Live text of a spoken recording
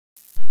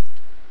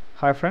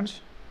Hi friends.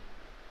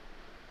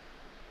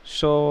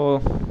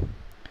 So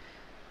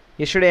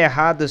yesterday I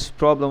had this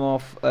problem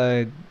of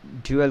a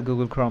dual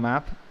Google Chrome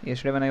app.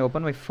 Yesterday when I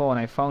opened my phone,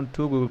 I found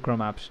two Google Chrome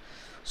apps.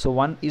 So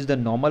one is the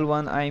normal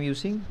one I am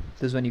using,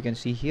 this one you can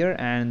see here,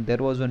 and there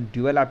was one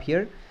dual app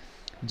here,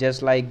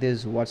 just like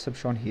this WhatsApp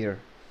shown here.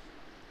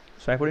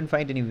 So I couldn't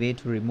find any way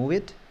to remove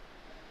it.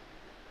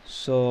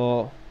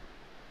 So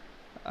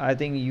I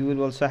think you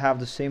will also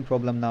have the same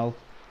problem now.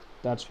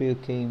 That's why you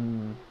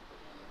came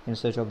in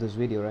search of this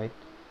video, right?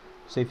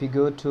 So if you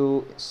go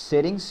to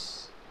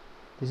settings,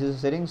 this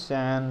is settings,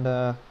 and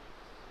there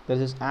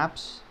is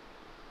apps,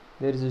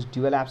 there is this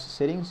dual apps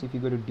settings. If you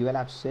go to dual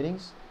apps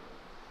settings,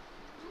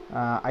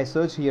 I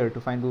searched here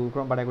to find Google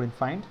Chrome, but I couldn't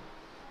find,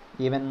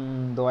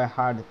 even though I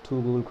had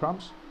two Google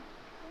Chromes.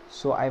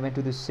 So I went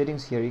to the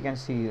settings here. You can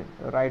see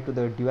right to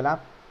the dual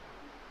app,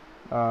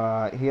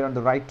 here on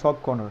the right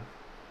top corner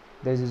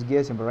there is this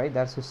gear symbol, right?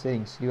 That's the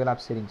settings, dual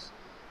app settings.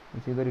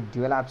 If you go to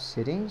dual app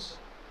settings,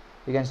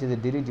 you can see the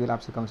delete dual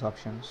apps accounts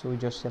option. So we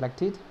just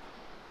select it,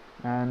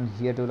 and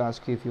here it will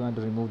ask you if you want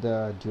to remove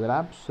the dual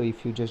app. So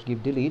if you just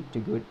give delete,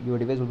 your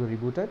device will be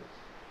rebooted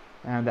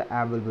and the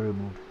app will be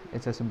removed.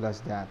 It's as simple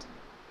as that.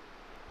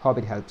 Hope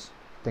it helps.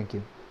 Thank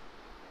you.